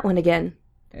doing that one again.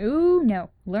 Ooh, no.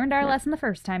 Learned our lesson the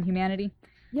first time, humanity.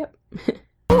 Yep.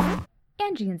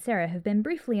 Angie and Sarah have been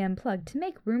briefly unplugged to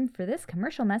make room for this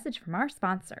commercial message from our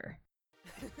sponsor.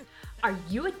 Are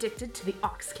you addicted to the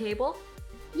aux cable?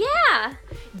 Yeah!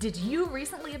 Did you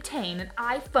recently obtain an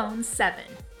iPhone 7?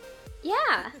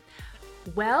 Yeah!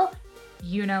 Well,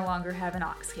 you no longer have an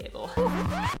aux cable.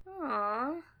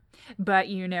 Aww. But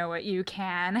you know what you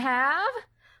can have?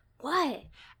 What?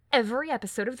 Every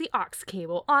episode of the aux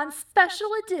cable on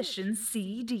special edition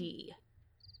CD.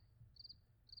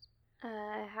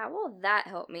 How will that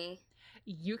help me?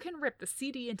 You can rip the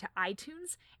CD into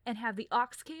iTunes and have the aux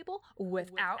cable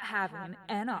without having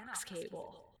an aux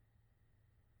cable.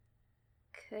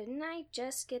 Couldn't I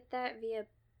just get that via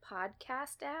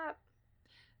podcast app?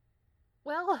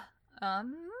 Well,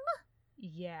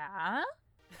 yeah.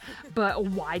 But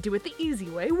why do it the easy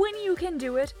way when you can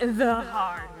do it the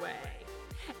hard way?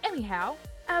 Anyhow,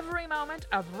 every moment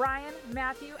of Ryan,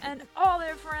 Matthew, and all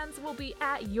their friends will be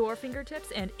at your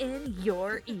fingertips and in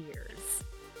your ears.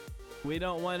 We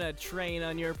don't want to train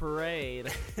on your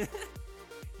parade.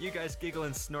 You guys giggle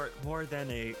and snort more than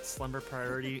a slumber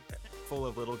priority full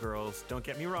of little girls. Don't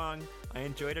get me wrong, I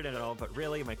enjoyed it and all, but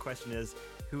really my question is,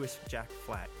 who is Jack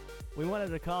Flat? We wanted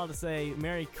to call to say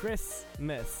Merry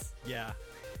Christmas. Yeah.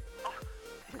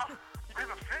 I'm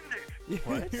offended.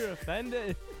 What? You're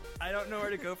offended? I don't know where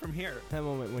to go from here. That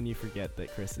moment when you forget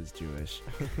that Chris is Jewish.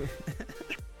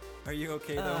 Are you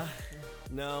okay though?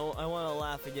 No, I want to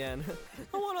laugh again.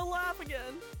 I want to laugh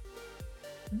again.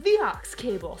 The aux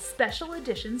cable special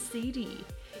edition CD.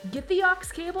 Get the aux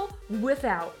cable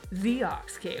without the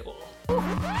aux cable.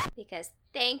 Because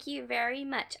thank you very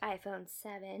much, iPhone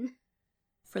 7.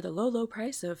 For the low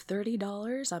price of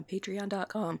 $30 on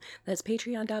patreon.com. That's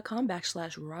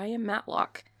patreon.com/Ryan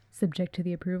Matlock. Subject to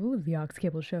the approval of the Aux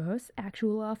Cable show hosts,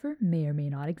 actual offer may or may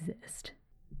not exist.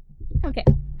 Okay,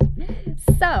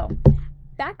 so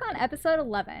back on episode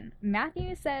 11,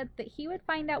 Matthew said that he would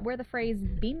find out where the phrase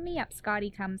 "beam me up, Scotty"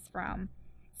 comes from,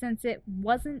 since it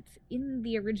wasn't in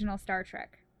the original Star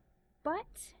Trek.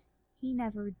 But he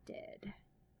never did.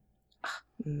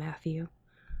 Matthew.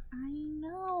 I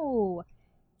know.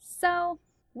 So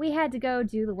we had to go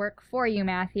do the work for you,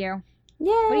 Matthew.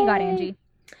 Yay! What do you got, Angie?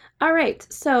 All right,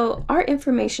 so our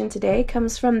information today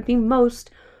comes from the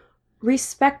most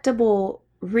respectable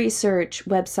research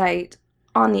website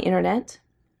on the internet,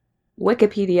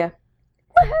 Wikipedia.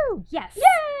 Woohoo! Yes!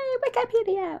 Yay,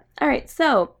 Wikipedia! All right,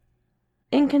 so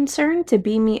in concern to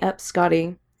 "beam me up,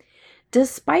 Scotty,"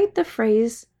 despite the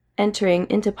phrase entering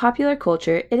into popular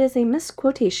culture, it is a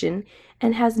misquotation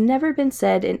and has never been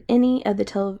said in any of the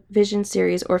television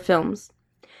series or films.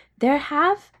 There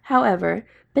have, however,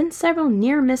 been several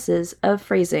near misses of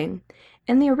phrasing.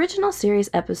 In the original series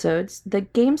episodes, the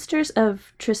Gamesters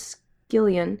of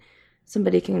Triskelion,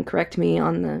 somebody can correct me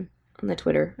on the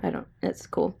Twitter, it's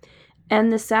cool,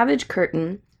 and the Savage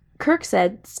Curtain, Kirk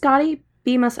said, "Scotty,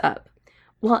 beam us up."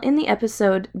 While in the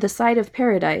episode This Side of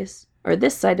Paradise,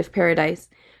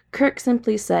 Kirk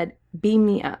simply said, "Beam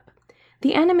me up."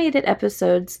 The animated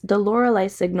episodes The Lorelei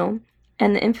Signal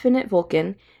and The Infinite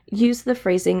Vulcan use the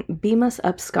phrasing "beam us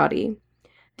up, Scotty."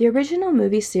 The original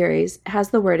movie series has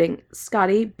the wording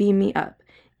 "Scotty, beam me up"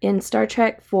 in Star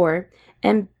Trek IV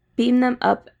and "beam them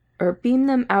up" or "beam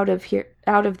them out of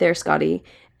there, Scotty"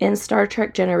 in Star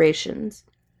Trek Generations.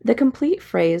 The complete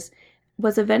phrase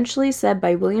was eventually said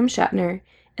by William Shatner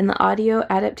in the audio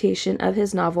adaptation of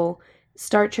his novel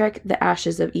Star Trek: The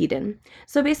Ashes of Eden.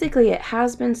 So basically it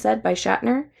has been said by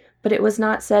Shatner, but it was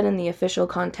not said in the official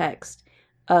context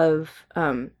of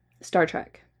Star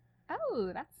Trek.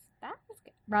 Oh, that's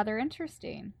rather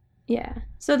interesting. Yeah.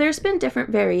 So there's been different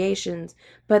variations,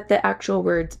 but the actual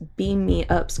words "beam me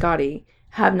up, Scotty"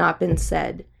 have not been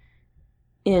said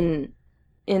in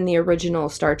the original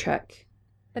Star Trek.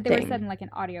 But they were said in like an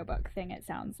audiobook thing, it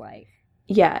sounds like.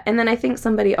 Yeah, and then I think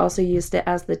somebody also used it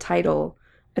as the title.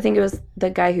 I think it was the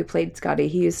guy who played Scotty.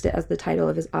 He used it as the title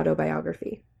of his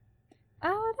autobiography.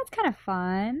 Oh, that's kind of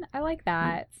fun. I like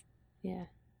that. Yeah.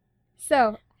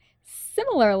 So,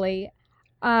 similarly,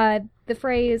 the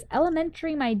phrase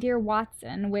 "elementary, my dear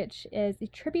Watson," which is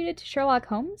attributed to Sherlock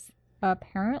Holmes,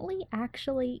 apparently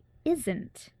actually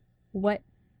isn't what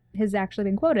has actually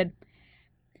been quoted.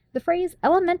 The phrase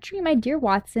 "elementary, my dear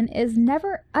Watson" is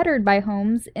never uttered by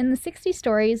Holmes in the 60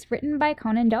 stories written by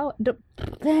Conan Doyle.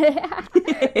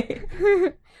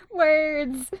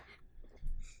 Words.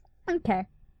 Okay.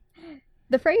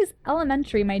 The phrase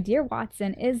 "elementary, my dear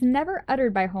Watson" is never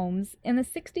uttered by Holmes in the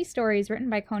 60 stories written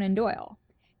by Conan Doyle.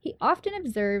 He often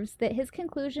observes that his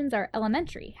conclusions are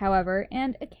elementary, however,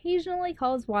 and occasionally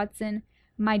calls Watson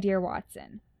 "my dear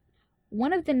Watson."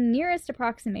 One of the nearest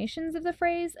approximations of the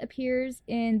phrase appears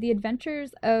in The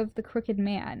Adventures of the Crooked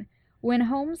Man, when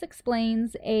Holmes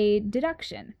explains a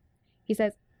deduction. He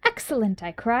says, "Excellent,"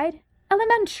 I cried.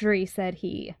 "Elementary," said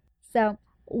he. So,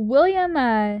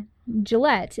 William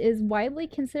Gillette is widely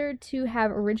considered to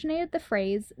have originated the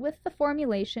phrase with the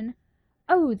formulation,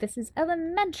 "Oh, this is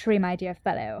elementary, my dear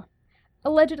fellow,"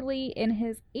 allegedly in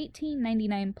his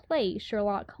 1899 play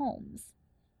Sherlock Holmes.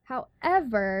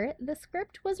 However, the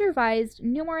script was revised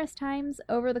numerous times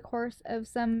over the course of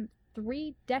some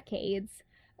 3 decades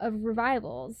of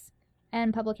revivals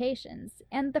and publications,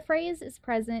 and the phrase is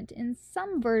present in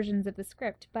some versions of the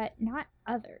script, but not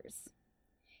others.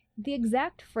 The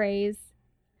exact phrase,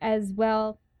 as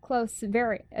well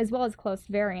as close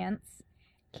variants,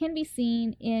 can be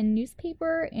seen in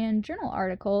newspaper and journal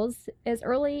articles as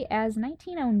early as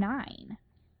 1909.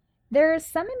 There is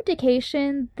some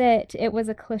indication that it was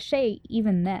a cliché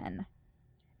even then.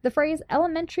 The phrase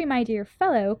 "elementary, my dear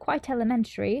fellow, quite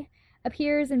elementary"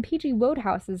 appears in P.G.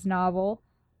 Wodehouse's novel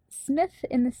Smith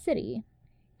in the City,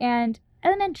 and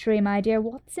 "elementary, my dear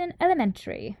Watson,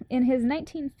 elementary" in his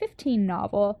 1915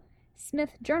 novel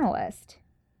Smith Journalist,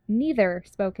 neither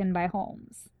spoken by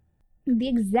Holmes. The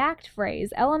exact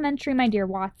phrase "elementary, my dear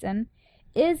Watson"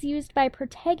 is used by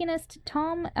protagonist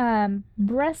Tom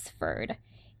Bresford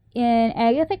in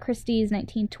Agatha Christie's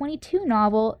 1922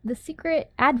 novel The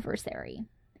Secret Adversary.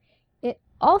 It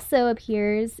also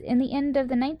appears in the end of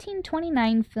the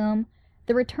 1929 film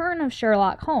The Return of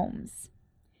Sherlock Holmes,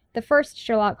 the first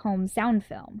Sherlock Holmes sound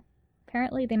film.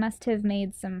 Apparently they must have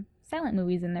made some silent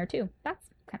movies in there too. That's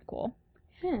kind of cool.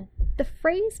 Yeah. The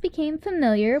phrase became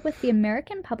familiar with the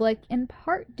American public in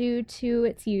part due to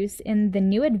its use in the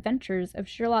New Adventures of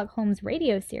Sherlock Holmes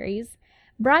radio series,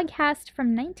 broadcast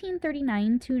from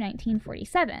 1939 to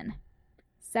 1947.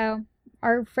 So,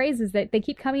 our phrases that they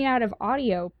keep coming out of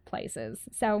audio places.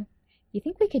 So, you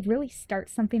think we could really start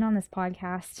something on this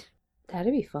podcast?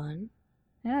 That'd be fun.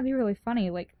 That'd be really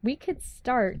funny. Like, we could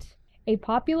start a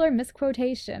popular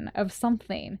misquotation of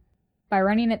something by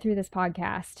running it through this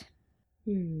podcast.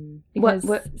 Because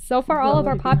so far all of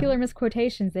our popular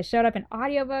misquotations, they showed up in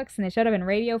audiobooks and they showed up in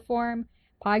radio form.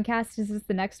 Podcast is just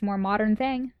the next more modern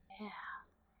thing.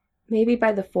 Maybe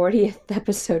by the 40th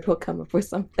episode we'll come up with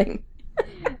something.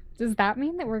 Does that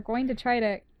mean that we're going to try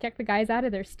to kick the guys out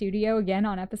of their studio again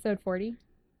on episode 40?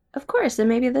 Of course, and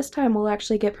maybe this time we'll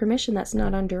actually get permission that's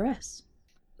not on duress.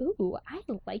 Ooh, I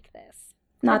like this.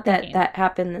 Not that that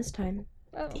happened this time.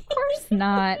 Of course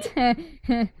not.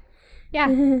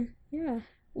 Yeah. Yeah.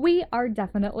 We are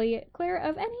definitely clear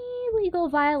of any legal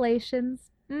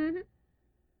violations.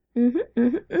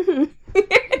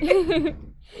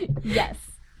 Yes.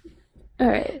 All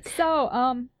right. So,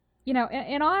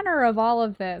 in honor of all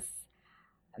of this,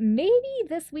 maybe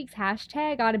this week's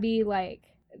hashtag ought to be like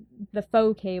the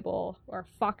faux cable or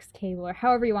fox cable or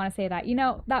however you want to say that. You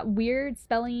know, that weird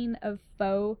spelling of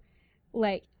faux,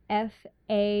 like F-A-U-X.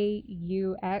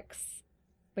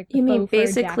 Like you mean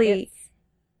faux fur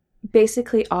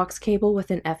basically aux cable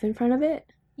with an F in front of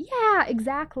it? Yeah,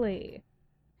 exactly.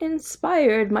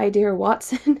 Inspired, my dear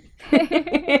Watson.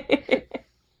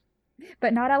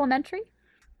 But not elementary?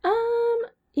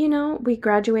 We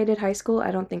graduated high school.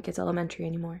 I don't think it's elementary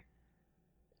anymore.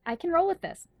 I can roll with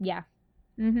this. Yeah.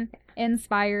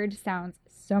 Inspired sounds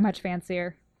so much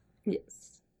fancier.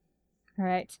 Yes. All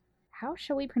right. how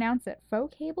shall we pronounce it?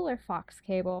 Faux cable or fox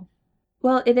cable?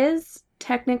 Well, it is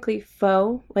technically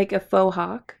faux, like a faux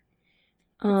hawk.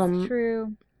 It's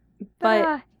true.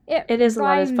 But it is a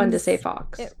lot of fun to rhymes. say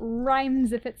fox. It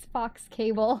rhymes if it's fox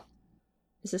cable.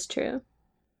 Is this true?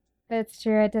 It's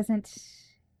true. It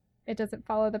doesn't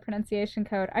follow the pronunciation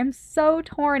code. I'm so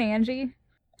torn, Angie.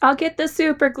 I'll get the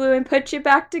super glue and put you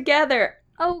back together.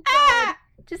 Oh, God.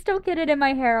 Just don't get it in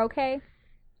my hair, okay?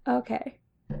 Okay.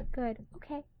 Good.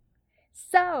 Okay.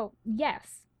 So,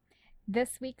 yes.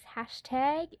 This week's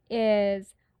hashtag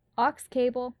is aux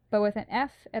cable, but with an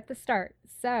F at the start.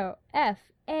 So,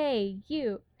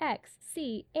 FAUXCABLE.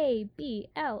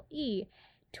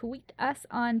 Tweet us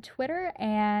on Twitter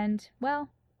and, well,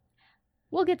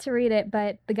 we'll get to read it,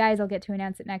 but the guys will get to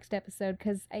announce it next episode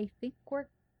because I think we're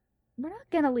not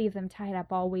going to leave them tied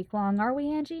up all week long, are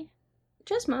we, Angie?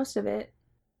 Just most of it.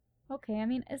 Okay, I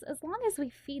mean, as long as we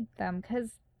feed them,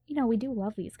 because, we do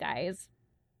love these guys.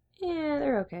 Yeah,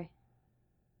 they're okay.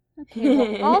 Okay,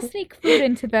 well, I'll sneak food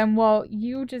into them while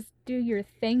you just do your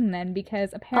thing then,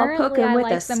 because apparently I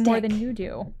like them more than you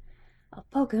do. I'll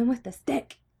poke him with the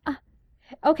stick.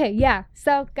 Okay, yeah.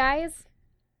 So, guys,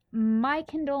 my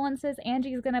condolences.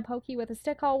 Angie's gonna poke you with a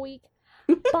stick all week,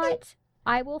 but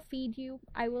I will feed you.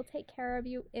 I will take care of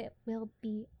you. It will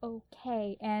be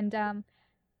okay. And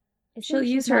she'll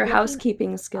use her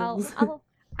housekeeping skills.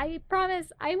 I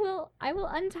promise I will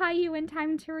untie you in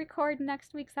time to record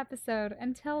next week's episode.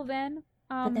 Until then,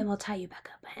 but then we'll tie you back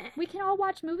up. We can all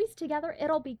watch movies together.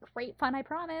 It'll be great fun, I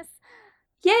promise.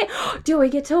 Yay! Do we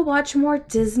get to watch more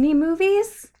Disney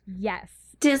movies? Yes.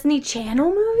 Disney Channel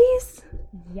movies?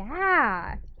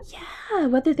 Yeah. Yeah,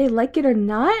 whether they like it or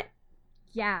not?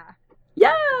 Yeah.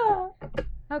 Yeah!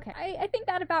 Okay, I think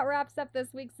that about wraps up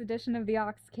this week's edition of the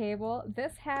Aux Cable.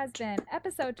 This has been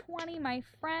episode 20, my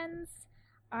friends.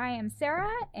 I am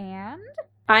Sarah, and...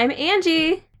 I'm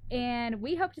Angie! And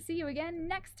we hope to see you again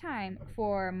next time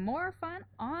for more fun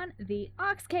on the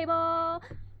Aux Cable!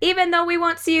 Even though we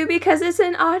won't see you because it's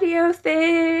an audio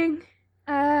thing!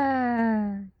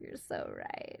 You're so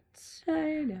right.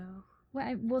 I know.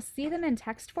 Well, we'll see them in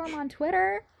text form on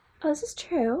Twitter. Oh, this is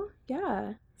true.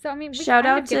 Yeah. So, I mean, we Shout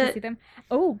kind out of get to to see them.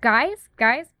 Oh, guys,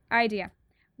 idea.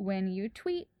 When you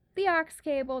tweet the Aux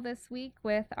Cable this week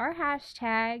with our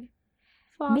hashtag,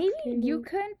 maybe you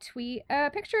could tweet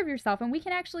a picture of yourself and we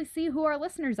can actually see who our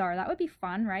listeners are. That would be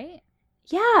fun, right?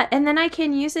 Yeah, and then I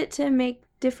can use it to make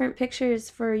different pictures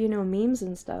for, memes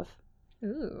and stuff.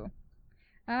 Ooh.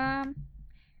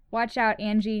 Watch out,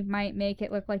 Angie might make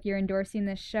it look like you're endorsing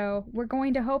this show. We're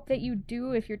going to hope that you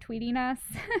do if you're tweeting us.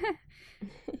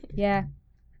 Yeah.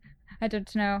 I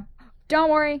don't know. Don't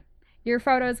worry. Your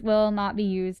photos will not be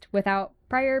used without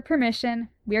prior permission.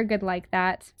 We're good like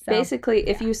that. So, basically,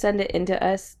 if you send it into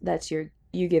us, that's you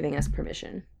giving us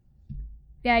permission.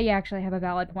 Yeah, you actually have a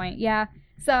valid point. Yeah.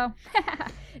 So,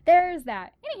 there's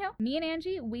that. Anyhow, me and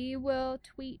Angie, we will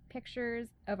tweet pictures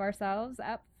of ourselves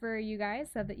up for you guys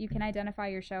so that you can identify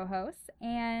your show hosts.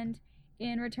 And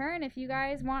in return, if you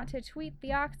guys want to tweet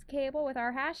the Aux Cable with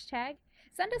our hashtag,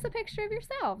 send us a picture of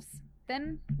yourselves.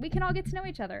 Then we can all get to know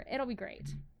each other. It'll be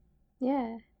great.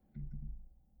 Yeah.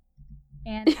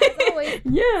 And as always,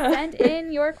 send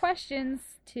in your questions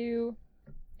to...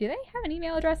 Do they have an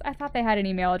email address? I thought they had an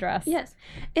email address. Yes.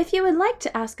 If you would like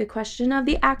to ask a question of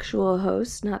the actual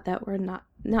host, not that we're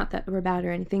bad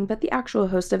or anything, but the actual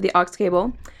host of the Aux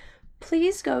Cable,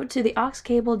 please go to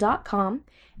theauxcable.com,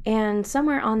 and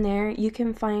somewhere on there you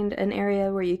can find an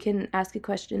area where you can ask a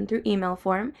question through email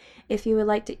form. If you would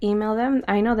like to email them,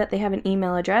 I know that they have an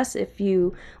email address. If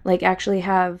you actually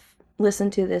have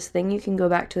listened to this thing, you can go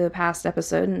back to a past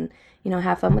episode and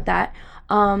have fun with that.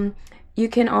 You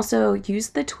can also use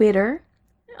the Twitter,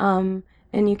 and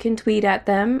you can tweet at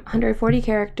them 140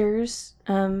 characters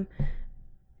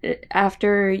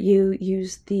after you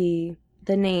use the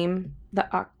name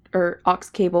Aux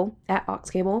Cable at Aux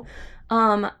Cable.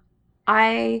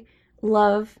 I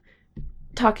love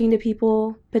talking to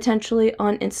people potentially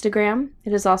on Instagram.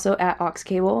 It is also at Aux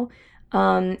Cable.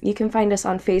 You can find us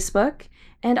on Facebook.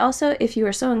 And also, if you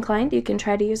are so inclined, you can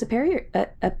try to use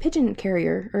a pigeon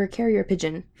carrier, or a carrier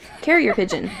pigeon. Carrier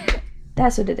pigeon.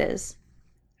 That's what it is.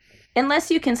 Unless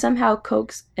you can somehow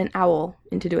coax an owl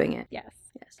into doing it. Yes.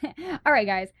 All right,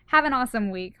 guys. Have an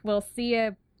awesome week. We'll see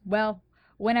you,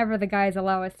 whenever the guys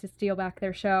allow us to steal back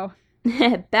their show.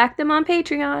 Back them on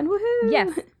Patreon. Woohoo!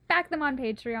 Yes, back them on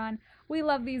Patreon. We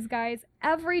love these guys.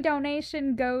 Every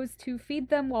donation goes to feed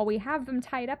them while we have them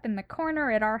tied up in the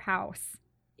corner at our house.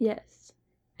 Yes.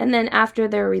 And then after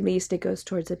they're released, it goes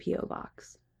towards a P.O.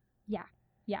 box. Yeah.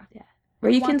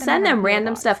 Where you can send them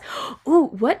random stuff.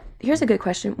 Ooh, here's a good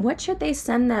question. What should they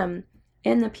send them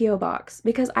in the P.O. box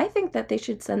because I think that they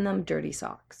should send them dirty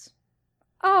socks.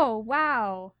 Oh,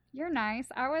 wow. You're nice.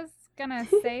 I was gonna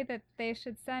say that they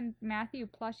should send Matthew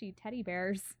plushy teddy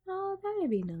bears. Oh, that would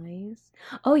be nice.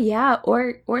 Oh, yeah,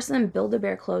 or some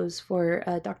Build-A-Bear clothes for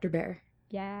Dr. Bear.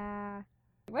 Yeah.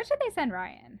 What should they send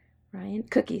Ryan? Ryan,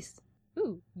 cookies.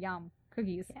 Ooh, yum.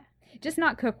 Cookies. Yeah. Just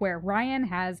not cookware. Ryan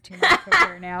has too much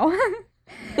cookware now.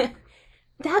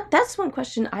 That's one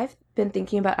question I've been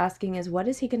thinking about asking is what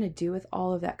is he going to do with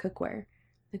all of that cookware?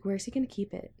 Like, where is he going to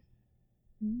keep it?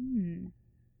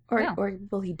 Or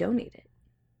will he donate it?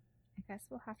 I guess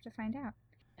we'll have to find out.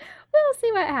 We'll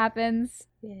see what happens.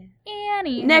 Yeah.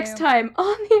 Anywho. Next time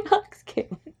on the Ox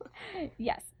Cable.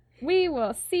 Yes. We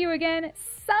will see you again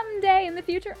someday in the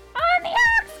future on the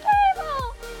Ox Cable!